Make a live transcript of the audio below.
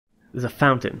There's a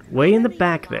fountain way in the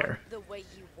back there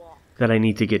that I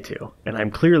need to get to. And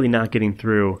I'm clearly not getting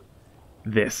through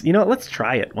this. You know what? Let's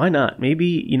try it. Why not?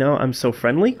 Maybe, you know, I'm so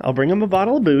friendly. I'll bring him a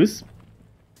bottle of booze.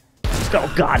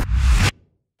 Oh, God.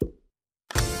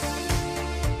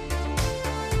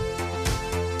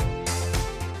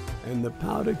 And the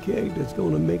powder keg that's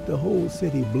gonna make the whole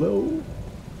city blow?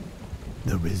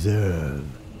 The reserve.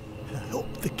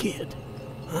 Help the kid.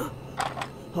 Huh?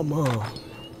 Come on.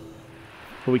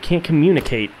 But we can't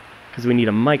communicate because we need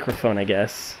a microphone, I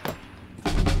guess.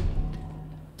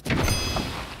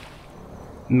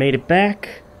 Made it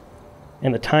back,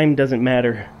 and the time doesn't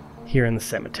matter here in the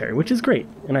cemetery, which is great.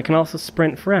 And I can also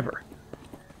sprint forever.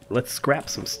 Let's scrap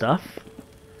some stuff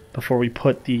before we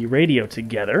put the radio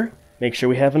together. Make sure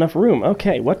we have enough room.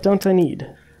 Okay, what don't I need?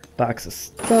 Box of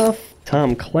stuff,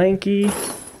 Tom Clanky,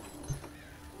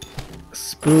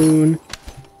 spoon.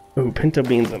 Ooh, pinto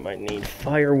beans I might need.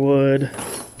 Firewood,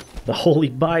 the Holy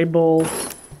Bible,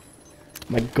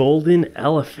 my golden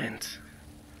elephant.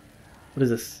 What is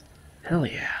this? Hell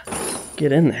yeah.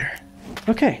 Get in there.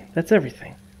 Okay, that's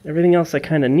everything. Everything else I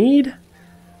kind of need.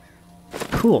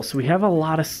 Cool, so we have a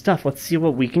lot of stuff. Let's see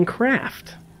what we can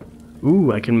craft.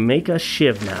 Ooh, I can make a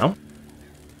shiv now,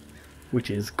 which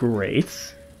is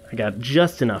great. I got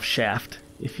just enough shaft,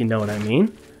 if you know what I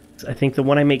mean. I think the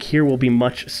one I make here will be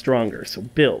much stronger, so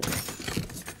build.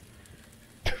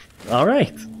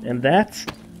 Alright, and that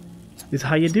is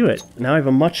how you do it. Now I have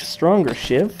a much stronger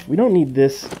shiv. We don't need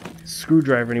this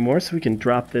screwdriver anymore, so we can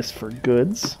drop this for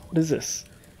goods. What is this?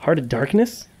 Heart of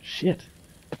Darkness? Shit.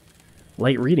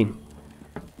 Light reading.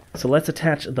 So let's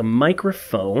attach the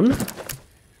microphone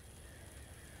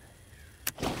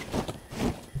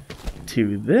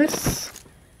to this.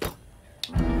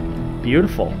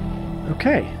 Beautiful.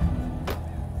 Okay.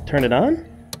 Turn it on.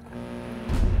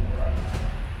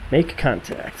 Make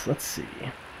contact. Let's see.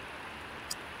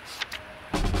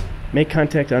 Make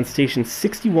contact on station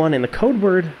 61, and the code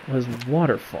word was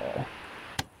waterfall.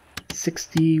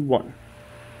 61.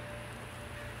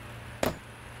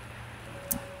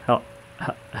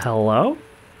 Hello?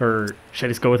 Or should I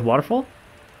just go with waterfall?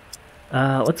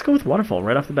 Let's go with waterfall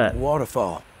right off the bat.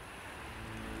 Waterfall.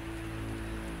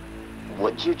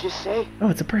 What'd you just say? Oh,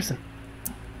 it's a person.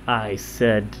 I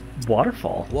said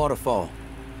waterfall. Waterfall.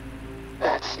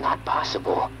 That's not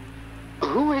possible.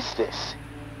 Who is this?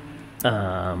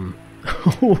 A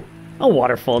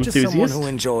waterfall enthusiast. Just someone who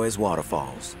enjoys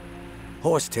waterfalls.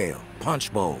 Horsetail,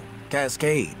 punch bowl,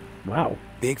 cascade. Wow.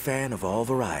 Big fan of all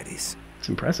varieties. It's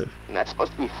impressive. And that's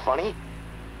supposed to be funny?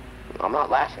 I'm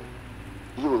not laughing.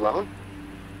 You alone?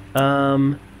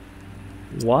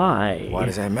 Why? Why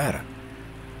does that matter?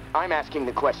 I'm asking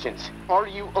the questions. Are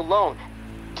you alone?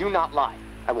 Do not lie.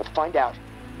 I will find out,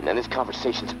 and then this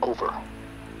conversation's over.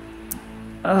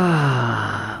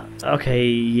 Okay,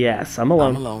 yes, I'm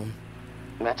alone. I'm alone.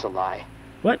 That's a lie.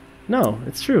 What? No,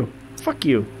 it's true. Fuck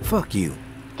you. Fuck you.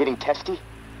 Getting testy?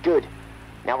 Good.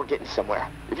 Now we're getting somewhere.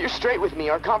 If you're straight with me,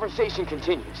 our conversation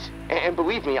continues. And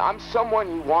believe me, I'm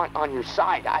someone you want on your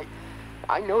side.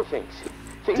 I know things.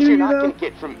 Things you're not going to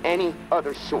get from any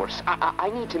other source. I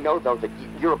need to know, though, that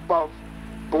you're above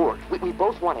board. We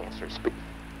both want answers, but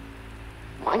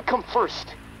mine come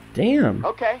first. Damn.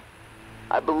 Okay.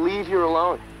 I believe you're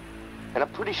alone. And I'm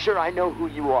pretty sure I know who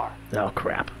you are. Oh,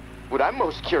 crap. What I'm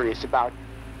most curious about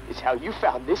is how you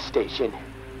found this station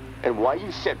and why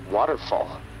you said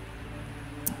waterfall.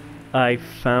 I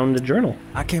found a journal.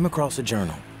 I came across a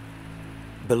journal.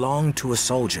 Belonged to a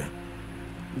soldier.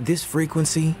 This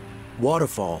frequency,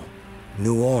 waterfall,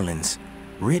 New Orleans,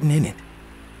 written in it.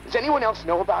 Does anyone else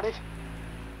know about it?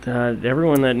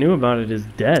 Everyone that knew about it is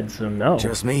dead, so no.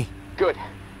 Just me. Good.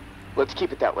 Let's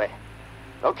keep it that way.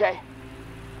 Okay.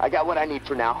 I got what I need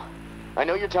for now. I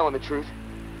know you're telling the truth.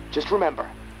 Just remember,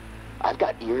 I've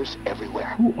got ears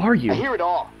everywhere. Who are you? I hear it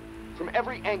all. From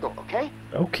every angle, okay?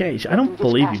 Okay, I don't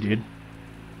believe you, dude.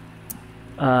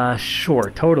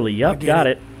 Sure, totally. Yup, got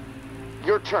it.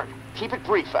 Your turn. Keep it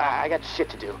brief. I got shit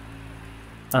to do.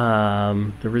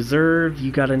 The reserve,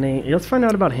 you got a name. Let's find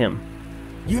out about him.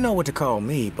 You know what to call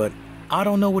me, but I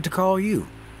don't know what to call you.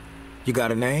 You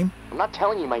got a name? I'm not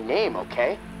telling you my name,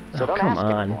 okay? So don't come ask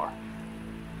on. anymore.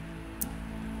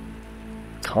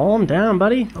 Calm down,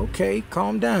 buddy. Okay,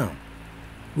 calm down.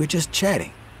 We're just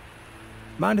chatting.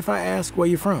 Mind if I ask where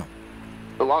you're from?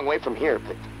 A long way from here,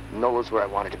 but NOLA's where I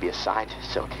wanted to be assigned,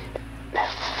 so...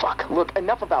 Fuck, look,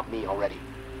 enough about me already.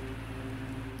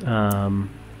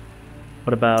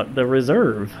 What about the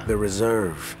reserve? The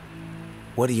reserve.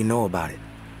 What do you know about it?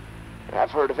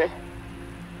 I've heard of it.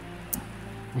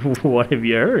 What have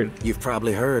you heard? You've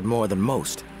probably heard more than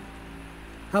most.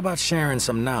 How about sharing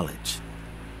some knowledge?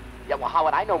 how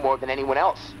would I know more than anyone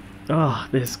else? Oh,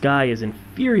 this guy is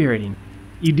infuriating.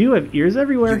 You do have ears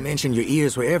everywhere. You mentioned your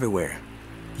ears were everywhere.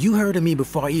 You heard of me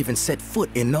before I even set foot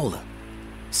in NOLA.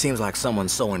 Seems like someone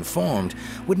so informed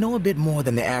would know a bit more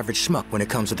than the average schmuck when it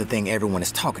comes to the thing everyone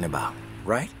is talking about,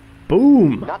 right?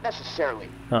 Boom. Not necessarily.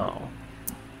 Oh.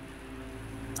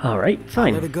 Alright,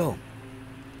 fine. I'll let it go.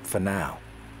 For now.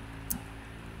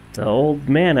 The old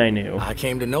man I knew. I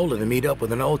came to NOLA to meet up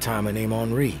with an old-timer named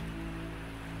Henri.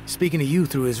 Speaking to you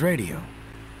through his radio.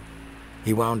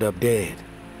 He wound up dead,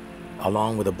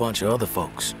 along with a bunch of other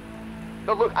folks.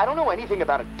 No, look, I don't know anything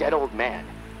about a dead old man.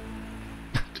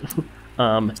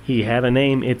 He had a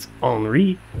name. It's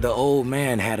Henri. The old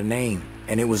man had a name,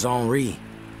 and it was Henri.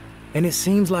 And it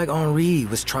seems like Henri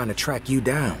was trying to track you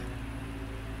down.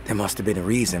 There must have been a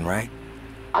reason, right?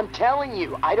 I'm telling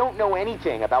you, I don't know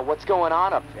anything about what's going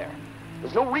on up there.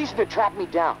 There's no reason to track me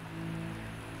down.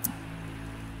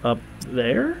 Up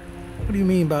there? What do you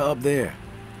mean by up there?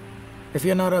 If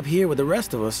you're not up here with the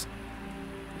rest of us,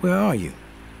 where are you?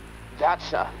 That's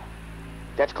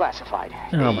classified.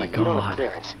 Oh my You don't God. have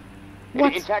clearance.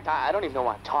 What? In fact, I don't even know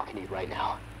why I'm talking to you right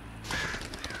now.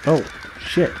 Oh,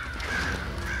 shit.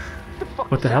 The fuck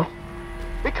What the was hell?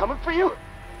 that? They coming for you?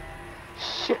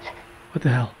 Shit. What the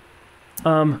hell?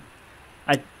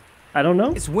 I don't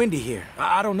know. It's windy here.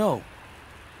 I don't know.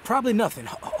 Probably nothing.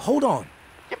 Hold on.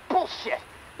 You bullshit.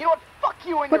 You know what? Fuck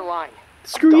you and your line.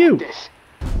 Screw I'm done you. with this.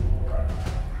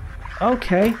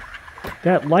 Okay.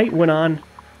 That light went on,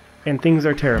 and things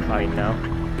are terrifying now.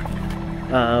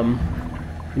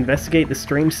 Investigate the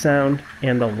strange sound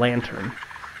and the lantern.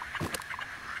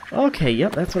 Okay,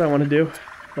 yep, that's what I want to do.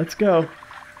 Let's go.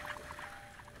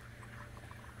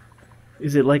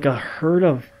 Is it like a herd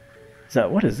of...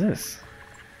 what is this?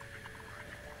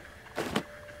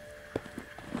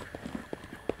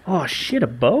 Oh shit, a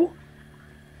bow?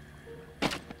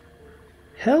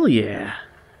 Hell yeah.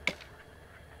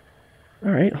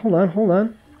 Alright, hold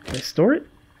on. Can I store it?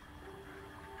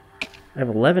 I have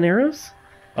 11 arrows?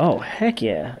 Oh, heck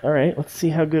yeah. Alright, let's see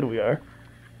how good we are.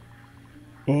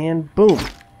 And boom.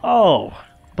 Oh!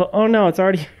 But oh no, it's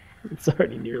already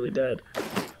nearly dead.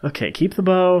 Okay, keep the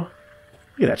bow.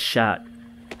 Look at that shot.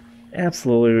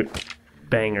 Absolute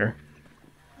banger.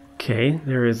 Okay,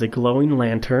 there is a glowing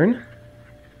lantern.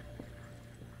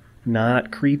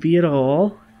 Not creepy at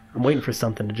all. I'm waiting for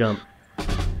something to jump.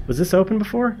 Was this open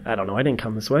before? I don't know, I didn't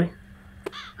come this way.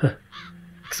 Huh.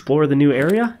 Explore the new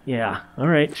area? Yeah,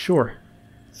 alright, sure.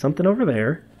 Something over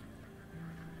there.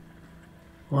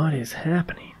 What is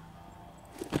happening?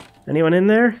 Anyone in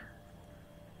there?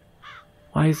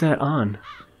 Why is that on?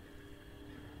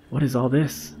 What is all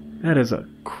this? That is a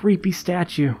creepy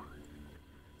statue.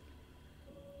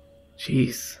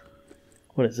 Jeez.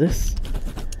 What is this?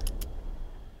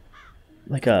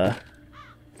 Like an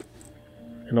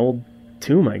old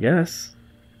tomb, I guess.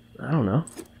 I don't know.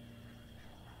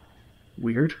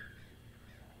 Weird.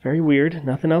 Very weird.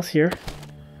 Nothing else here.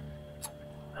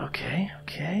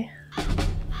 Okay.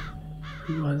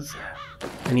 Who was that?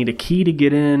 I need a key to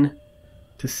get in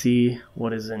to see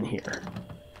what is in here.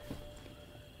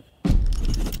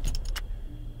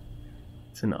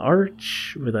 It's an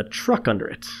arch with a truck under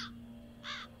it.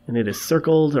 And it is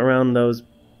circled around those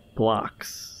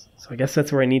blocks. So I guess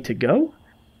that's where I need to go?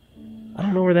 I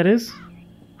don't know where that is.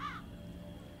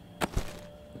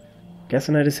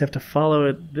 Guessing I just have to follow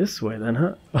it this way then,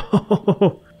 huh?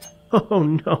 Oh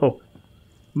no.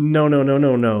 No.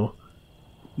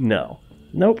 No.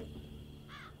 Nope.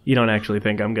 You don't actually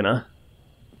think I'm gonna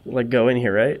like go in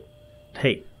here, right?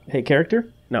 Hey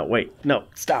character? No, wait. No,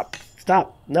 stop.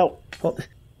 No. Oh.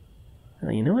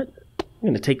 You know what? I'm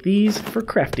gonna take these for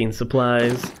crafting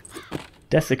supplies.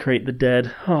 Desecrate the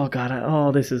dead. Oh god,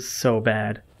 oh, this is so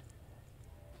bad.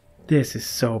 This is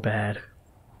so bad.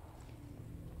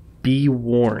 Be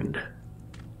warned.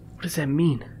 What does that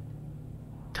mean?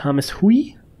 Thomas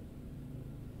Hui?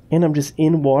 And I'm just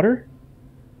in water?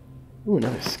 Ooh,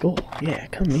 another skull. Yeah,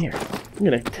 come here. I'm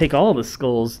gonna take all the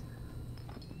skulls.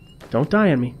 Don't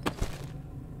die on me.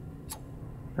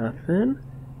 Nothing.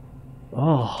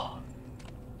 Oh,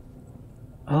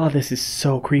 this is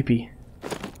so creepy.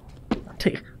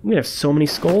 I'm gonna have so many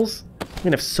skulls. I'm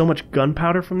gonna have so much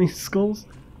gunpowder from these skulls.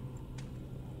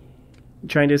 You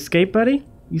trying to escape, buddy?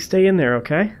 You stay in there,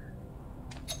 okay?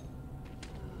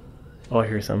 Oh, I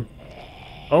hear some.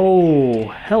 Oh,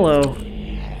 hello.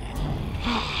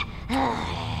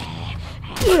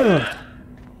 Ugh.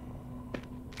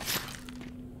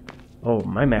 Oh,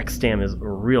 my max stam is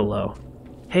real low.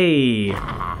 Hey.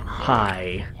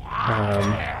 Hi.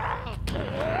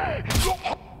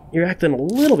 You're acting a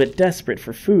little bit desperate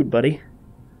for food, buddy.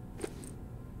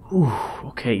 Ooh,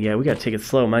 okay, yeah, we gotta take it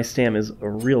slow. My stam is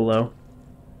real low.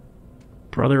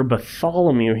 Brother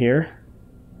Bartholomew here.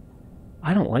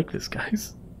 I don't like this,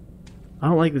 guys. I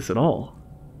don't like this at all.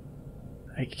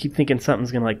 I keep thinking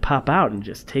something's gonna like pop out and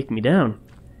just take me down.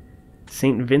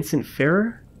 St. Vincent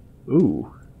Ferrer?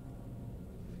 Ooh.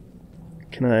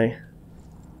 Can I...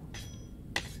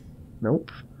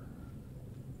 Nope.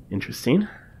 Interesting.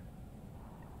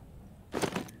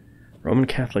 Roman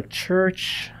Catholic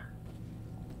Church.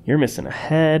 You're missing a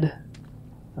head.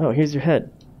 Oh, here's your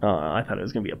head. Oh, I thought it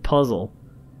was gonna be a puzzle.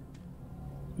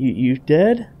 You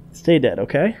dead? Stay dead,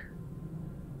 okay?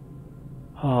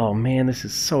 Oh man, this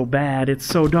is so bad. It's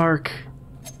so dark.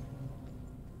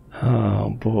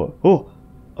 Oh boy.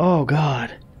 Oh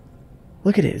god.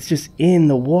 Look at it. It's just in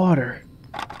the water.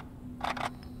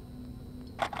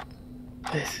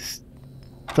 This is...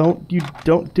 Don't do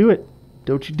it.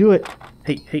 Don't you do it.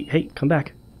 Hey, come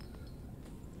back.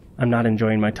 I'm not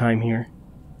enjoying my time here.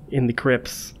 In the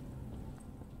crypts.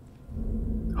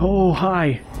 Oh,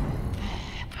 hi.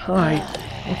 Hi.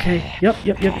 Okay. Yep.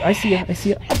 I see ya. Up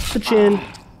the chin.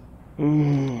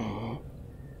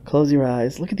 Close your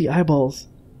eyes. Look at the eyeballs.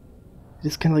 They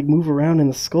just kind of like move around in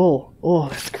the skull. Oh,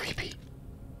 that's creepy.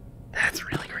 That's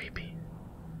really creepy.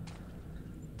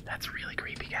 That's really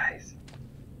creepy, guys.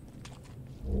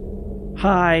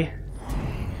 Hi.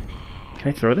 Can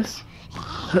I throw this?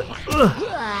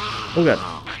 Oh god.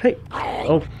 Hey.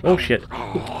 Oh shit.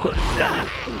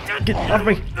 Get off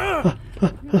me.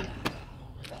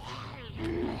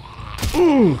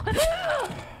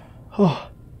 Oh.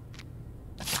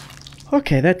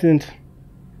 Okay, that didn't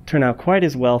turn out quite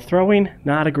as well. Throwing,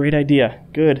 not a great idea.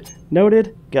 Good.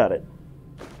 Noted. Got it.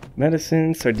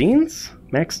 Medicine, sardines?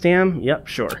 Max stam? Yep,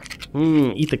 sure.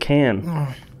 Eat the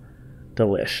can.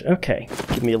 Delish. Okay,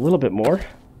 give me a little bit more.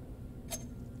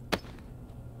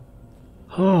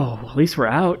 Oh, well, at least we're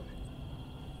out.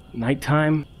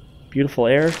 Nighttime, beautiful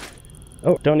air.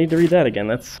 Oh, don't need to read that again.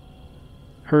 That's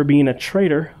her being a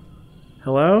traitor.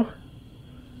 Hello?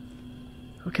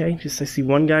 Okay, just I see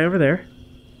one guy over there.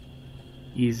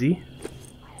 Easy.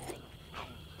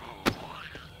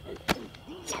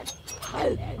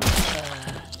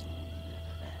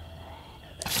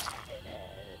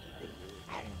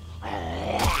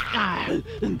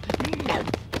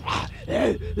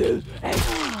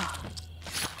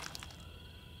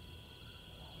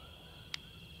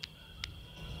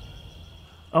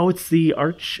 Oh, it's the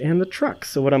arch and the truck.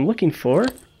 So what I'm looking for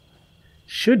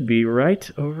should be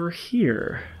right over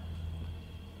here.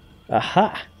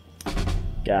 Aha!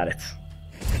 Got it.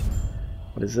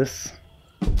 What is this?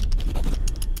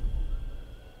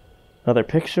 Another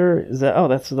picture? Is that... Oh,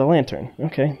 that's the lantern.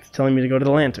 Okay, it's telling me to go to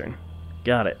the lantern.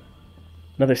 Got it.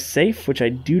 Another safe, which I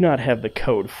do not have the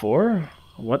code for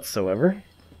whatsoever.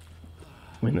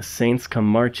 When the saints come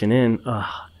marching in.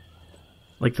 Ugh.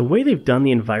 Like, the way they've done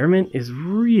the environment is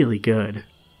really good.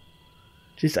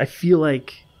 Just, I feel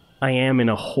like I am in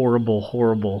a horrible,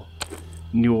 horrible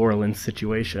New Orleans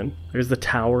situation. There's the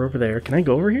tower over there. Can I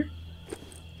go over here?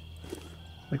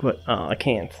 Like what? Oh, I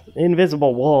can't.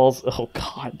 Invisible walls. Oh,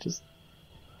 God. Just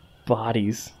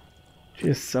bodies.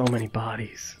 Just so many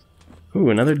bodies. Ooh,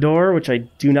 another door, which I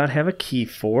do not have a key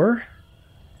for.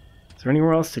 Is there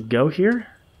anywhere else to go here?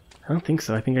 I don't think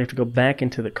so. I think I have to go back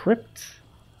into the crypt.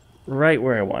 Right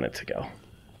where I want it to go.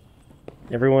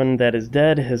 Everyone that is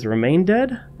dead has remained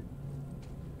dead.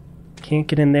 Can't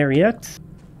get in there yet.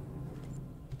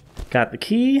 Got the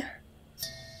key.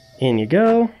 In you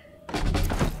go.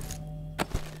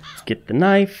 Get the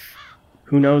knife.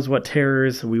 Who knows what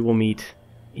terrors we will meet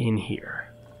in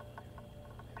here.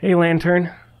 Hey,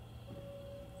 lantern.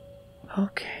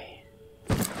 Okay.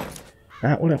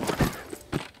 Not what I wanted.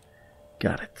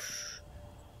 Got it.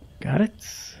 Got it.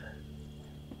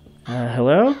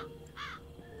 Hello?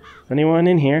 Anyone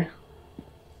in here?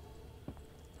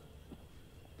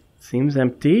 Seems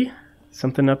empty.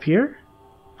 Something up here?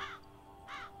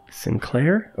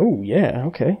 Sinclair? Oh, yeah,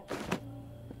 okay.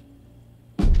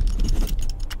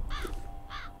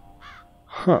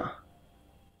 Huh.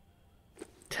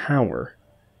 Tower.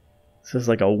 This is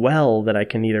like a well that I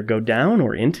can either go down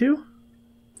or into?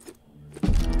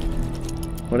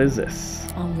 What is this?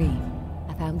 Henri,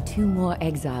 I found 2 more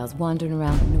exiles wandering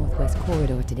around the northwest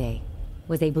corridor today.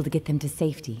 Was able to get them to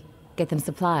safety. Get them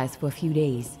supplies for a few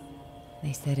days.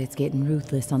 They said it's getting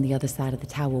ruthless on the other side of the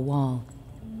tower wall.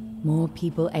 More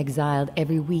people exiled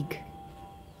every week.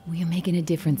 We are making a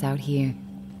difference out here.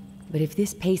 But if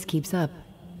this pace keeps up,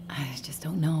 I just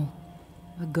don't know.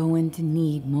 We're going to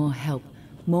need more help.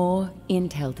 More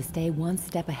intel to stay one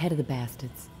step ahead of the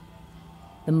bastards.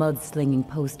 The mud-slinging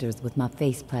posters with my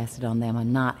face plastered on them are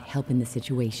not helping the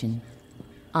situation.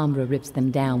 Umbra rips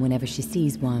them down whenever she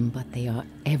sees one, but they are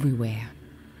everywhere,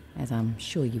 as I'm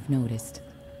sure you've noticed.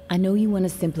 I know you want to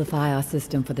simplify our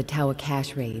system for the tower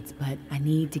cache raids, but I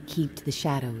need to keep to the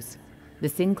shadows. The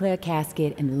Sinclair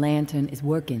casket and the lantern is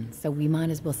working, so we might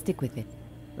as well stick with it.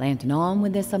 Lantern on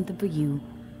when there's something for you,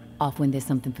 off when there's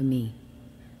something for me.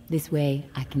 This way,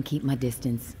 I can keep my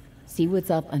distance, see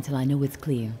what's up until I know it's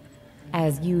clear.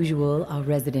 As usual, our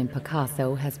resident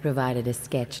Picasso has provided a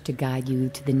sketch to guide you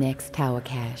to the next tower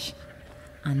cache.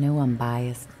 I know I'm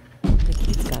biased. The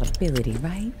kid's got ability,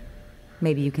 right?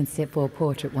 Maybe you can sit for a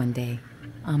portrait one day.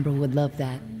 Umbra would love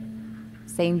that.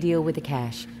 Same deal with the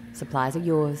cache. Supplies are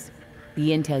yours. The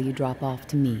intel you drop off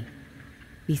to me.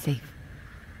 Be safe.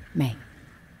 May.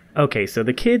 Okay, so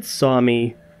the kid saw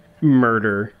me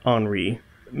murder Henri.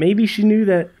 Maybe she knew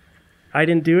that I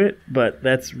didn't do it, but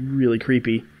that's really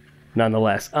creepy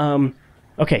nonetheless.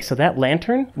 Okay, so that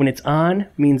lantern, when it's on,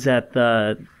 means that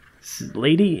the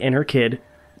lady and her kid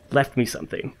left me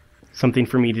something. Something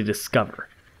for me to discover,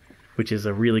 which is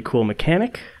a really cool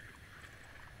mechanic.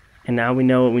 And now we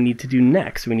know what we need to do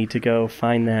next. We need to go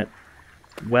find that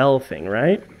well thing,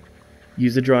 right?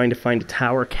 Use the drawing to find a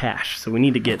tower cache. So we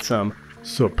need to get some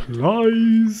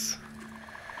supplies.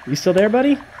 You still there,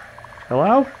 buddy?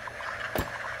 Hello?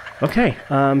 Okay,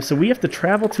 so we have to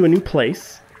travel to a new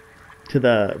place, to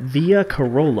the Via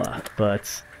Corolla,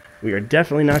 but we are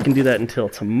definitely not going to do that until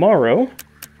tomorrow.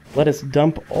 Let us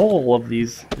dump all of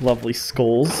these lovely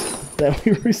skulls that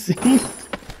we received.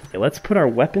 Okay, let's put our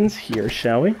weapons here,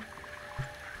 shall we?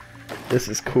 This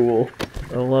is cool.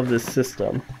 I love this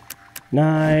system.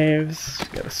 Knives,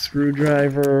 got a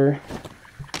screwdriver,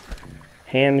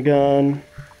 handgun.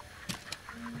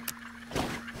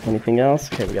 Anything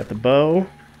else? Okay, we got the bow.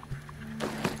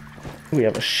 We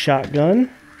have a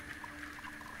shotgun.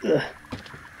 Ugh.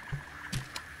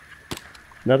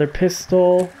 Another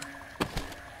pistol.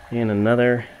 And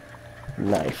another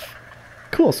knife.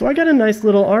 Cool, so I got a nice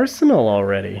little arsenal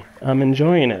already. I'm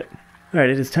enjoying it. Alright,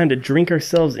 it is time to drink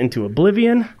ourselves into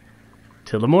oblivion.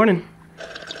 Till the morning.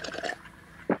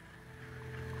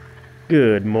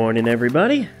 Good morning,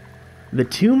 everybody. The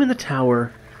Tomb in the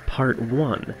Tower, Part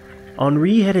 1.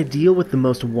 Henri had a deal with the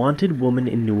most wanted woman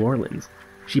in New Orleans.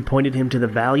 She pointed him to the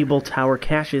valuable tower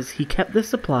caches. He kept the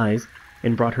supplies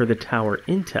and brought her the tower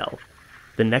intel.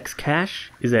 The next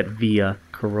cache is at Via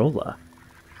Corolla.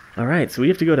 Alright, so we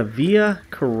have to go to Via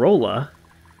Corolla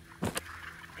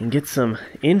and get some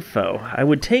info. I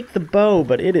would take the bow,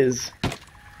 but it is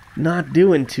not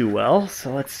doing too well.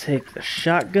 So let's take the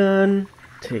shotgun,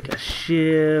 take a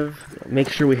shiv, make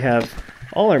sure we have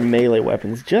all our melee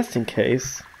weapons just in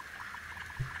case.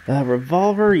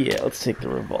 Revolver? Yeah, let's take the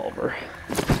revolver.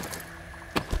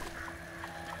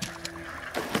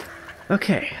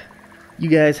 Okay. You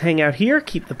guys hang out here,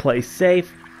 keep the place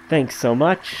safe. Thanks so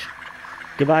much.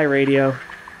 Goodbye, radio.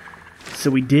 So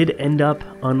we did end up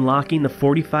unlocking the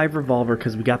 45 revolver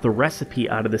because we got the recipe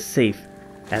out of the safe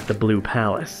at the Blue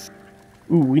Palace.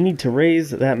 Ooh, we need to raise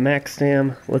that max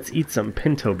stam. Let's eat some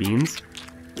pinto beans.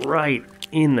 Right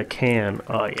in the can.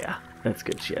 Oh yeah, that's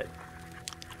good shit.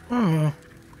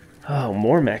 Oh,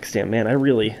 more max stam. Man, I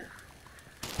really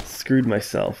screwed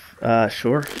myself.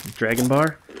 Sure. Dragon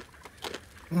bar.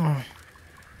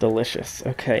 Delicious.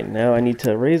 Okay, now I need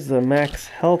to raise the max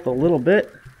health a little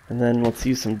bit. And then let's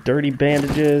use some dirty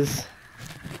bandages.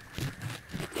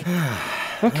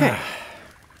 Okay. I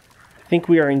think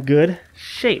we are in good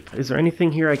shape. Is there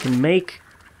anything here I can make?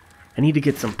 I need to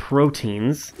get some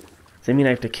proteins. Does that mean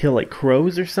I have to kill like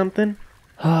crows or something?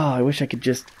 Oh, I wish I could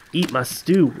just eat my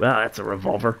stew. Wow, that's a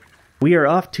revolver. We are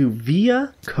off to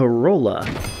Via Corolla.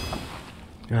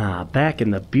 Back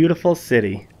in the beautiful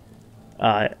city.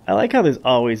 I like how there's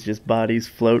always just bodies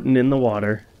floating in the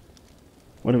water.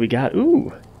 What do we got?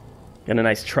 Ooh, got a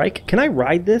nice trike. Can I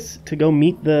ride this to go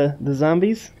meet the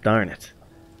zombies? Darn it.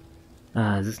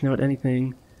 Does this note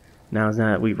anything? No, it's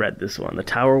not. We read this one. The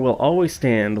tower will always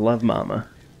stand. Love, Mama.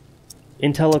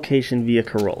 Intel location Via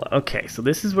Corolla. Okay, so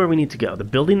this is where we need to go. The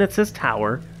building that says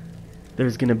tower.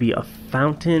 There's going to be a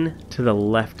fountain to the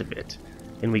left of it.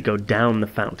 And we go down the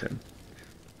fountain.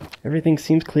 Everything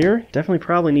seems clear. Definitely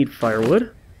probably need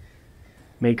firewood.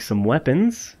 Make some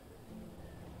weapons.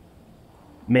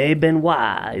 May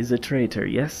Benoit is a traitor.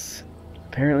 Yes,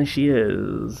 apparently she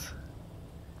is.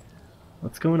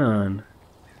 What's going on?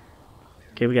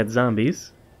 Okay, we got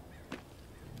zombies.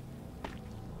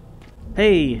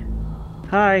 Hey!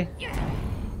 Hi!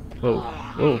 Whoa,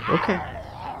 whoa, okay.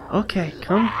 Okay,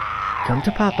 come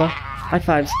to Papa. High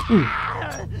fives. Ugh.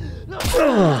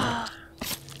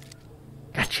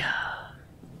 Gotcha.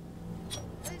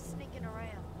 Who's sneaking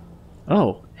around?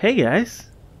 Oh, hey guys.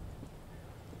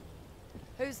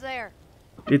 Who's there?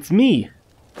 It's me.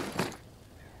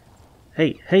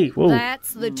 Hey, hey, whoa.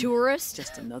 That's the tourist?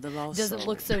 Just another lost Doesn't soul.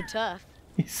 look so tough.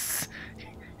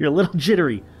 You're a little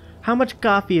jittery. How much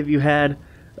coffee have you had?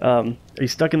 Are you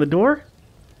stuck in the door?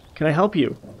 Can I help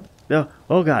you? No.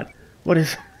 Oh God. What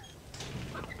is...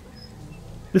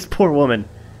 This poor woman.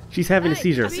 She's having a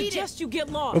seizure. I suggest you get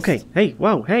lost. Okay. Hey.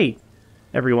 Whoa. Hey.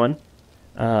 Everyone.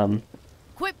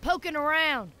 Quit poking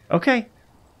around. Okay.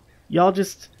 Y'all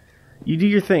just... You do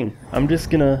your thing. I'm just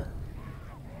gonna...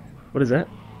 What is that?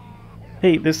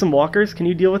 Hey, there's some walkers. Can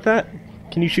you deal with that?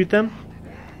 Can you shoot them?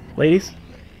 Ladies?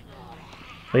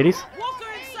 Ladies? Walker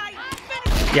in sight.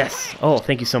 Finish. Yes. Oh,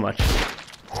 thank you so much.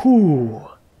 Whew.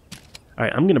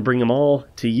 Alright, I'm gonna bring them all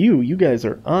to you. You guys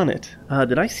are on it.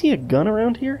 Did I see a gun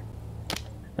around here?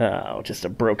 Oh, just a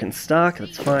broken stock.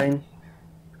 That's fine.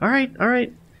 Alright,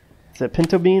 alright. Is that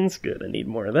pinto beans? Good, I need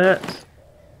more of that.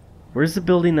 Where's the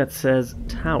building that says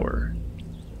tower?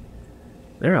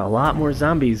 There are a lot more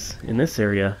zombies in this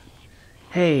area.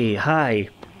 Hey, hi.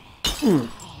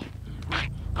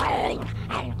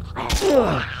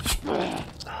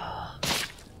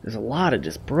 There's a lot of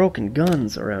just broken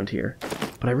guns around here.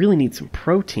 But I really need some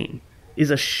protein.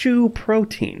 Is a shoe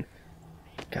protein?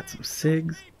 Got some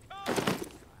cigs.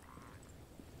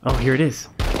 Oh, here it is.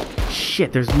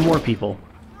 Shit, there's more people.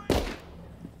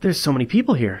 There's so many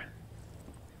people here.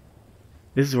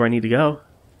 This is where I need to go.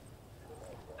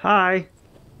 Hi.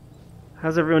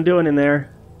 How's everyone doing in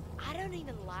there? I don't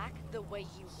even like the way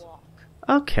you walk.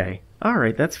 Okay.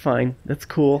 Alright, that's fine. That's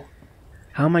cool.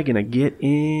 How am I gonna get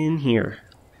in here?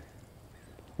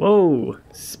 Whoa!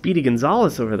 Speedy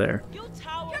Gonzalez over there.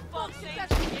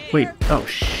 Wait. Oh,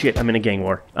 shit. I'm in a gang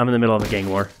war. I'm in the middle of a gang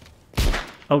war.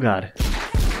 Oh, God.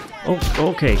 Oh,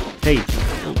 okay. Hey.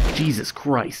 Oh, Jesus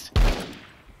Christ.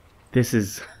 This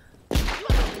is...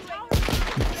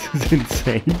 This is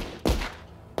insane.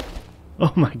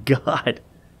 Oh, my God.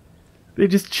 They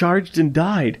just charged and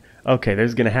died. Okay,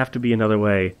 there's gonna have to be another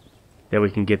way that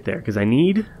we can get there. Because I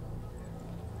need...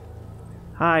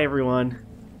 Hi, everyone.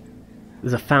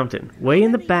 There's a fountain way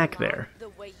in the back there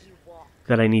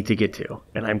that I need to get to.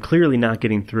 And I'm clearly not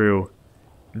getting through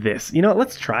this. You know what?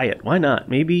 Let's try it. Why not?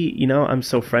 Maybe, you know, I'm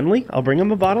so friendly. I'll bring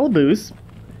them a bottle of booze.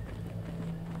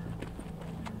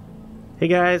 Hey,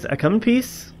 guys. I come in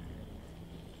peace.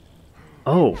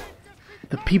 Oh.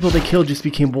 The people they killed just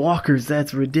became walkers.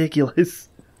 That's ridiculous.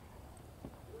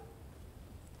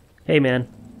 Hey, man.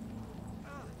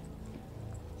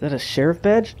 Is that a sheriff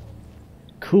badge?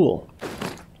 Cool.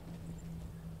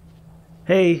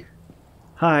 Hey.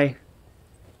 Hi.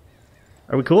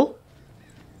 Are we cool?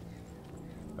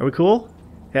 Are we cool?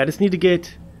 Hey, I just need to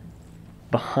get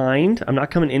behind. I'm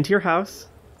not coming into your house.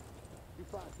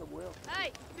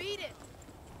 Hey, beat it.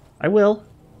 I will.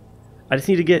 I just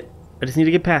need to get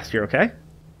past here, okay?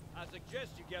 I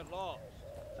suggest you get lost.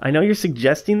 I know you're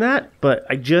suggesting that, but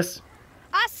I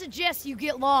suggest you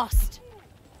get lost.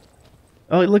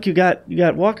 Oh, look, you got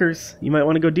walkers. You might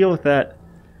want to go deal with that.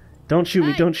 Don't shoot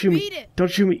me, don't shoot me. Don't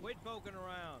shoot me. Quit poking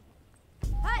around.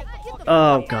 Hey, get the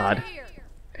Oh, fuck God. out of here.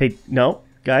 Hey, no,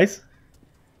 guys.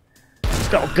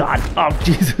 Oh, God. Oh,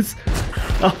 Jesus.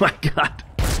 Oh, my God.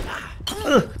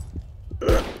 Oh,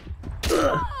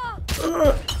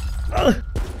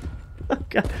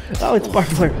 God. Oh, it's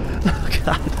barbed wire. Oh,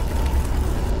 God.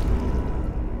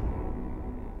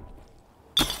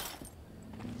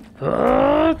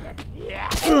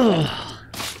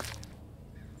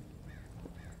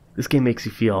 This game makes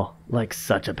you feel like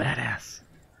such a badass.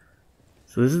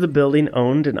 So this is the building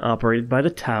owned and operated by the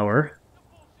tower.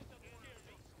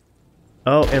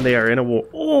 Oh, and they are in a war.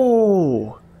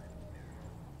 Oh!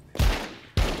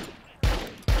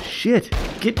 Shit!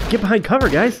 Get behind cover,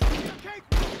 guys!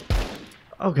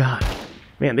 Oh, God.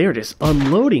 Man, they are just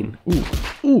unloading. Ooh.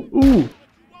 Ooh, ooh!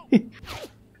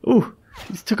 Ooh!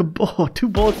 He just took 2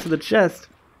 bullets to the chest.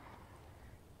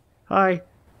 Hi.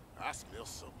 I smell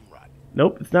something rotten.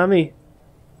 Nope, it's not me.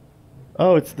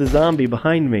 Oh, it's the zombie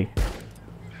behind me.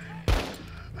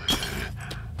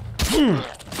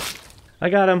 I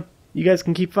got him. You guys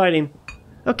can keep fighting.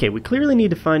 Okay, we clearly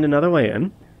need to find another way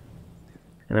in.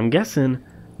 And I'm guessing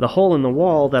the hole in the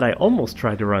wall that I almost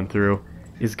tried to run through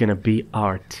is gonna be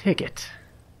our ticket.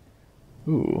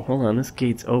 Ooh, hold on, this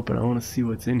gate's open. I want to see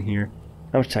what's in here.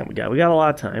 How much time we got? We got a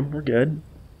lot of time. We're good.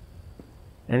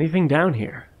 Anything down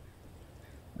here?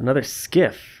 Another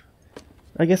skiff.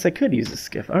 I guess I could use a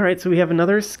skiff. Alright, so we have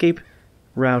another escape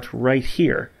route right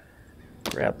here.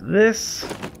 Grab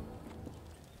this.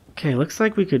 Okay, looks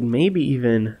like we could maybe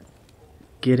even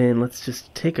get in. Let's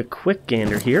just take a quick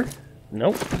gander here.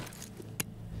 Nope.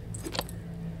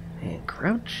 And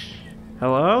crouch.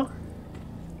 Hello?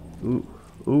 Ooh.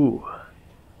 Ooh.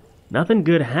 Nothing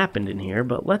good happened in here,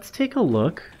 but let's take a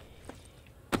look.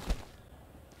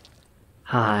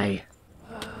 Hi.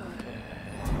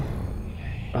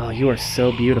 Oh, you are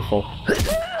so beautiful.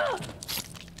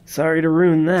 Sorry to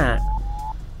ruin that.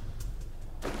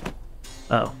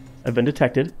 Oh, I've been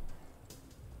detected.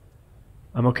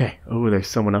 I'm okay. Oh, there's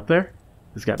someone up there?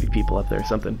 There's gotta be people up there or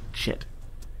something. Shit.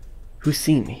 Who's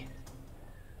seen me?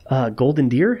 Golden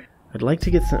deer? I'd like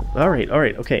to get some... Alright,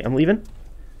 okay, I'm leaving.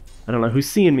 I don't know who's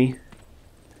seeing me.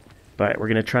 Alright, we're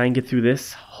gonna try and get through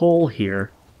this hole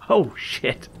here. Oh,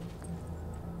 shit.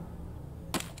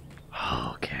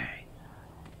 Okay.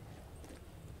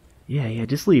 Yeah,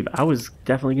 just leave. I was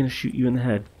definitely gonna shoot you in the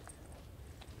head.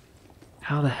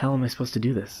 How the hell am I supposed to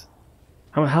do this?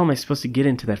 How the hell am I supposed to get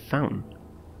into that fountain?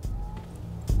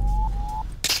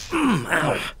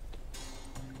 Ow!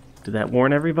 Did that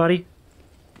warn everybody?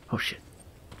 Oh shit.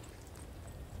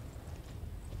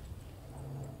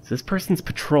 So this person's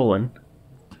patrolling.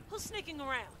 Who's sneaking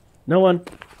around? No one.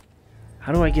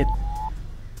 How do I get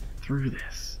through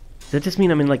this? Does that just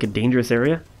mean I'm in like a dangerous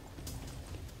area?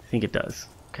 I think it does.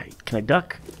 Okay, can I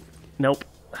duck? Nope.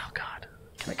 Oh god.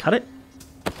 Can I cut it?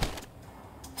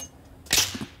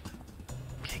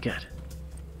 Okay, good.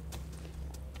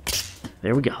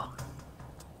 There we go.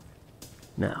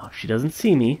 Now, if she doesn't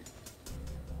see me...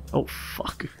 Oh,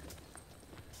 fuck.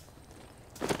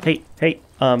 Hey,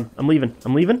 I'm leaving.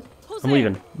 I'm leaving? Who's I'm there?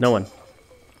 leaving. No one.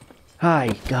 Hi,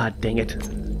 god dang it.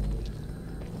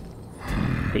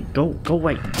 Hey, go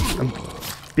away. I'm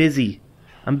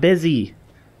busy.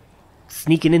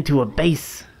 Sneaking into a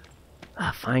base.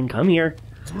 Ah, fine, come here.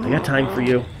 I got time for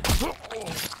you.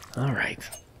 Alright.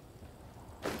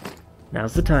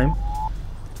 Now's the time.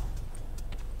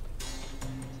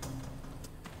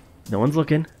 No one's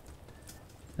looking.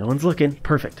 No one's looking.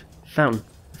 Perfect. Fountain.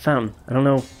 I don't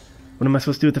know. What am I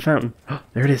supposed to do with the fountain? Oh,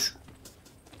 there it is.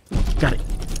 Got it.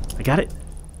 I got it.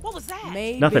 What was that?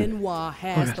 May Nothing. Benoit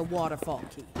has Oh, the waterfall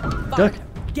key. Duck. Find him.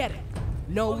 Get it.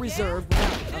 No reserve.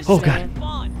 Oh, God.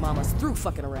 Understand? Mama's through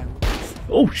fucking around with this.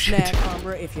 Oh, shit. Snag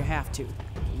Umbra if you have to.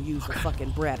 And use the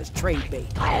fucking brat as trade bait.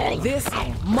 This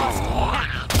must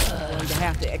happen. We're going to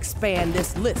have to expand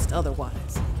this list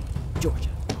otherwise. Georgia.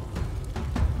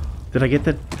 Did I get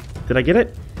it?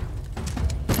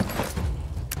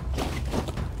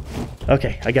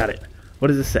 Okay, I got it. What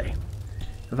does this say?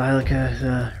 Violet,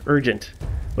 urgent.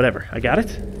 Whatever, I got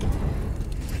it.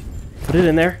 Put it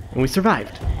in there, and we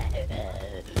survived.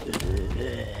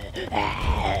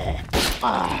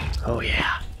 Oh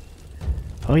yeah.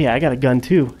 Oh yeah, I got a gun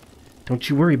too. Don't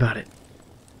you worry about it.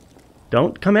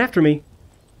 Don't come after me.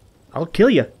 I'll kill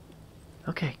you.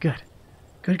 Okay, good.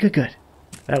 Good.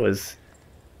 That was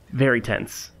very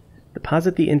tense.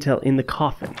 Deposit the intel in the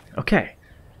coffin. Okay.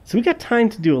 So we got time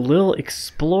to do a little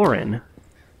exploring.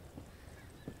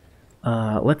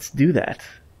 Let's do that.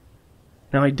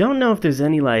 Now I don't know if there's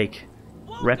any, like,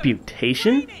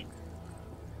 reputation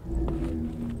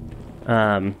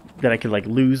that I could, like,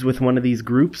 lose with one of these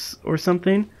groups or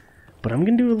something. But I'm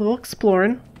gonna do a little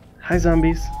exploring. Hi,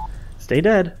 zombies. Stay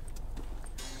dead.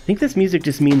 I think this music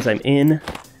just means I'm in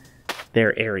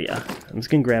their area. I'm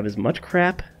just gonna grab as much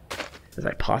crap as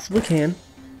I possibly can.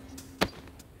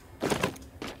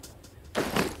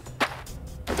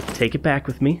 Take it back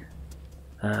with me.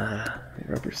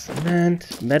 Rubber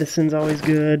cement. Medicine's always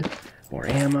good. More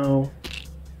ammo.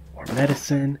 More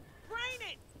medicine.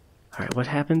 Alright, what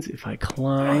happens if I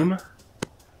climb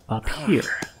up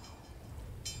here?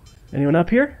 Anyone up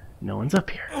here? No one's up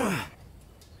here.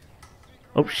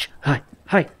 Oh, hi,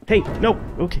 hey, no,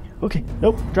 okay,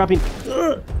 nope, dropping.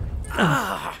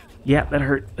 Yeah, that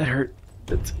hurt,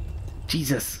 that's,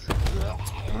 Jesus.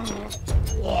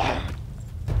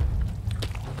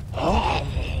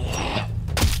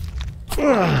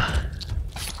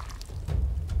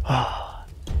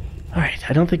 Alright,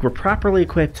 I don't think we're properly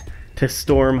equipped to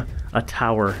storm a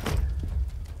tower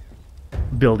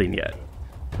building yet.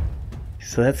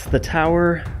 So that's the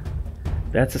tower,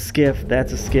 that's a skiff,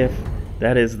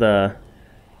 that is the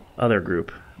other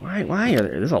group. Why are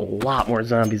there's a lot more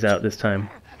zombies out this time.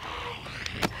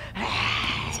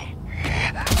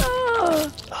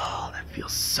 Oh, that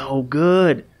feels so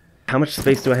good. How much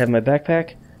space do I have in my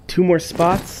backpack? 2 more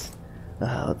spots.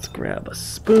 Let's grab a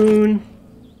spoon.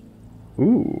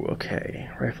 Ooh, okay.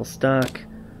 Rifle stock.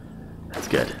 That's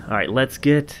good. Alright, let's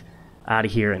get out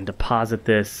of here and deposit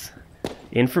this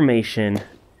information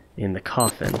in the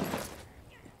coffin.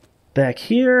 Back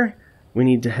here, we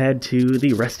need to head to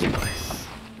the resting place.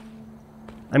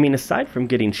 I mean, aside from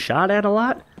getting shot at a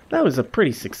lot, that was a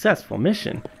pretty successful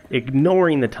mission,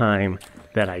 ignoring the time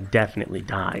that I definitely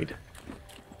died.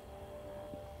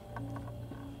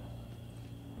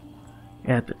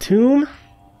 at the tomb.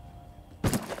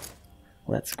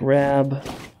 Let's grab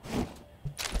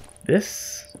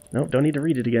this. Nope, don't need to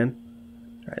read it again.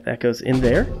 Alright, that goes in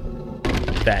there.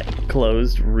 That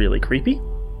closed really creepy.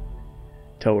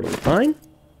 Totally fine.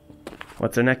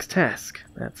 What's our next task?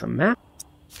 That's a map.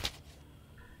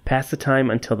 Pass the time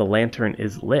until the lantern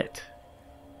is lit.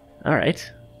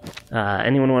 Alright.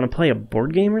 Anyone want to play a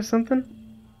board game or something?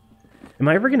 Am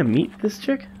I ever going to meet this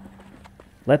chick?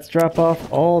 Let's drop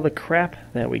off all the crap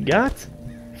that we got.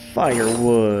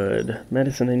 Firewood.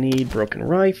 Medicine I need. Broken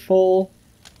rifle.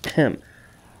 Ahem.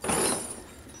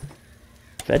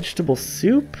 Vegetable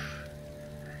soup.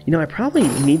 You know, I probably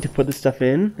need to put this stuff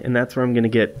in, and that's where I'm going to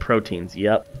get proteins.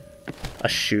 Yep. A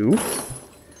shoe.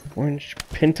 Orange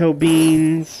pinto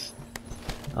beans.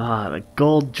 The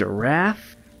gold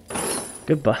giraffe.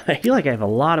 Goodbye. I feel like I have a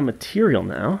lot of material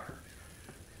now.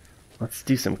 Let's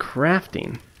do some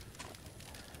crafting.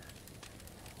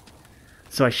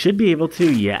 So I should be able to,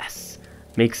 yes,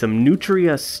 make some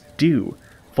Nutria stew.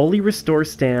 Fully restore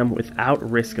stam without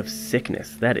risk of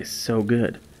sickness. That is so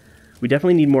good. We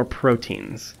definitely need more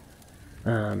proteins.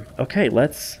 Okay,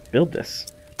 let's build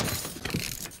this.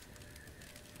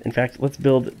 In fact, let's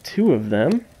build 2 of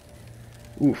them.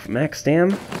 Oof, max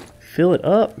stam. Fill it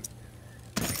up.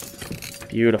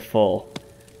 Beautiful.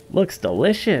 Looks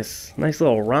delicious. Nice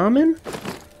little ramen.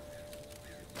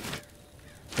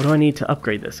 What do I need to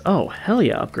upgrade this? Oh, hell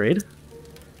yeah, upgrade.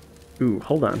 Ooh,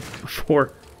 hold on.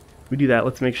 Before we do that,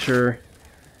 let's make sure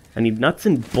I need nuts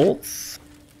and bolts.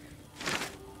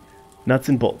 Nuts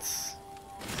and bolts.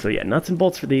 So yeah, nuts and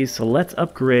bolts for these. So let's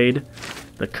upgrade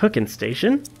the cooking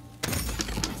station.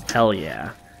 Hell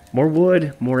yeah. More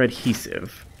wood, more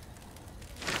adhesive.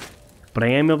 But I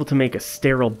am able to make a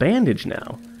sterile bandage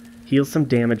now. Heal some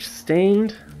damage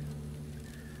sustained.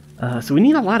 So we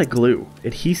need a lot of glue.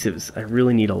 Adhesives, I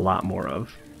really need a lot more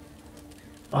of.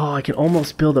 Oh, I can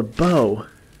almost build a bow.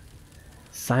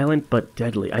 Silent but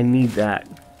deadly. I need that.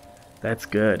 That's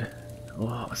good.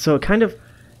 Oh, so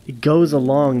it goes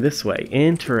along this way.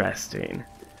 Interesting.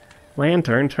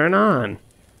 Lantern, turn on.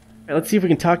 Right, let's see if we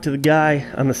can talk to the guy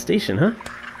on the station, huh?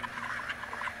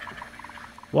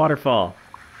 Waterfall.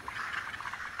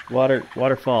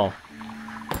 Waterfall.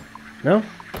 No?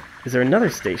 Is there another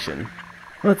station?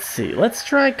 Let's see. Let's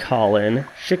try calling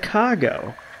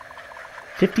Chicago.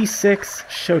 56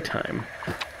 showtime.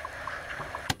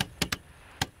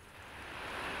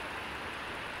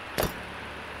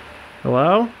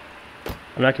 Hello?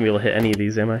 I'm not gonna be able to hit any of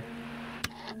these, am I?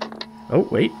 Oh,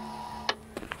 wait.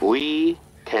 We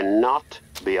cannot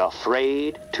be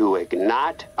afraid to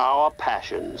ignite our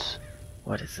passions.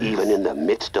 What is this? Even in the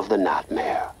midst of the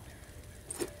nightmare.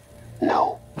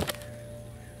 No.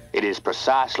 It is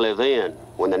precisely then,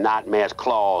 when the nightmare's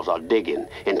claws are digging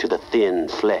into the thin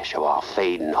flesh of our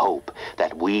fading hope,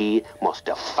 that we must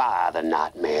defy the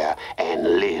nightmare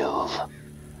and live.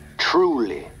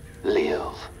 Truly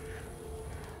live.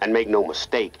 And make no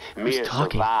mistake, mere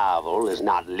survival is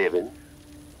not living.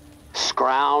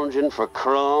 Scrounging for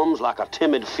crumbs like a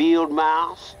timid field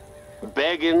mouse,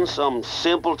 begging some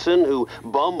simpleton who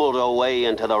bumbled away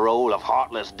into the role of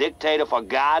heartless dictator for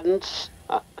guidance?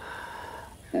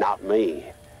 Not me.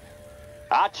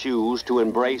 I choose to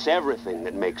embrace everything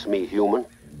that makes me human.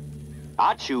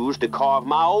 I choose to carve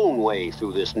my own way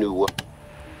through this new world.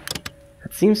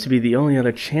 That seems to be the only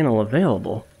other channel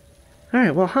available.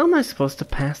 Alright, well, how am I supposed to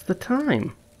pass the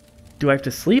time? Do I have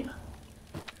to sleep?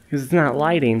 Because it's not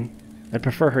lighting. I'd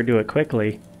prefer her do it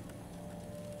quickly.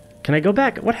 Can I go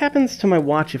back? What happens to my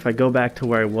watch if I go back to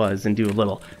where I was and do a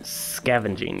little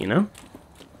scavenging, you know?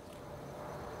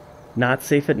 Not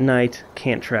safe at night,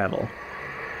 can't travel.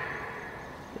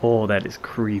 Oh, that is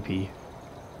creepy.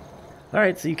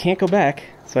 Alright, so you can't go back.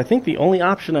 So I think the only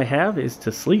option I have is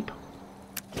to sleep.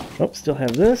 Oh, still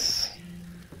have this.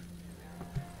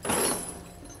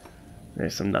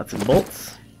 There's some nuts and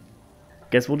bolts.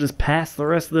 Guess we'll just pass the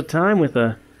rest of the time with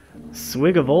a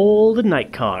swig of old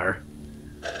night car.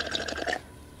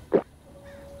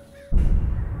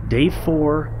 Day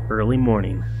 4, early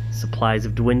morning. Supplies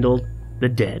have dwindled. The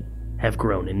dead have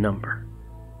grown in number.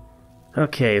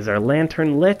 Okay, is our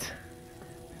lantern lit?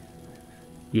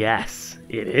 Yes,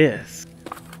 it is.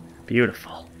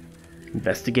 Beautiful.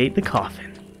 Investigate the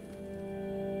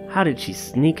coffin. How did she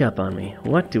sneak up on me?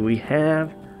 What do we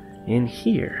have in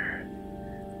here?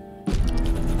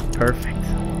 Perfect.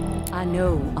 I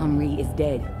know Henri is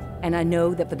dead, and I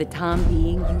know that for the time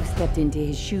being you stepped into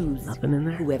his shoes. Nothing in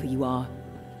there? Whoever you are.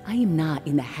 I am not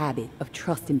in the habit of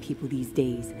trusting people these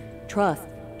days. Trust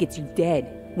gets you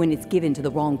dead when it's given to the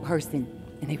wrong person,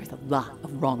 and there is a lot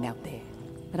of wrong out there.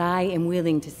 But I am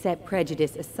willing to set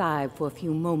prejudice aside for a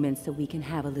few moments so we can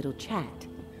have a little chat.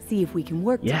 See if we can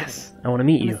work together. Yes, I want to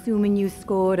meet you. Assuming you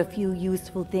scored a few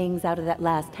useful things out of that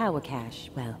last tower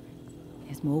cache, well,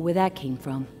 there's more where that came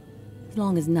from. As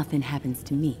long as nothing happens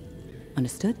to me.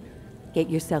 Understood? Get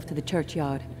yourself to the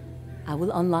churchyard. I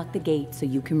will unlock the gate so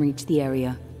you can reach the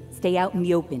area. Stay out in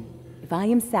the open. If I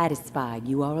am satisfied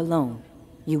you are alone,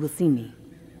 you will see me.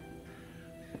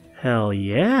 Hell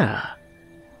yeah.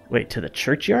 Wait, to the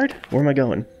churchyard? Where am I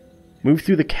going? Move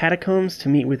through the catacombs to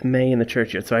meet with May in the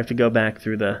churchyard. So I have to go back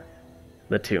through the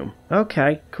tomb.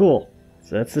 Okay, cool.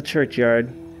 So that's the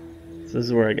churchyard. So this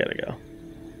is where I gotta go.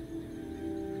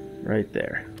 Right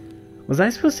there. Was I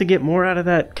supposed to get more out of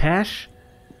that cache?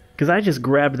 Because I just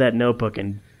grabbed that notebook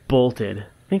and bolted.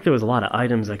 I think there was a lot of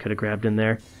items I could have grabbed in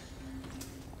there.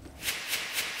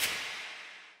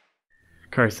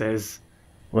 Car says,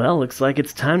 well, looks like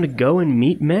it's time to go and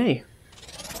meet May.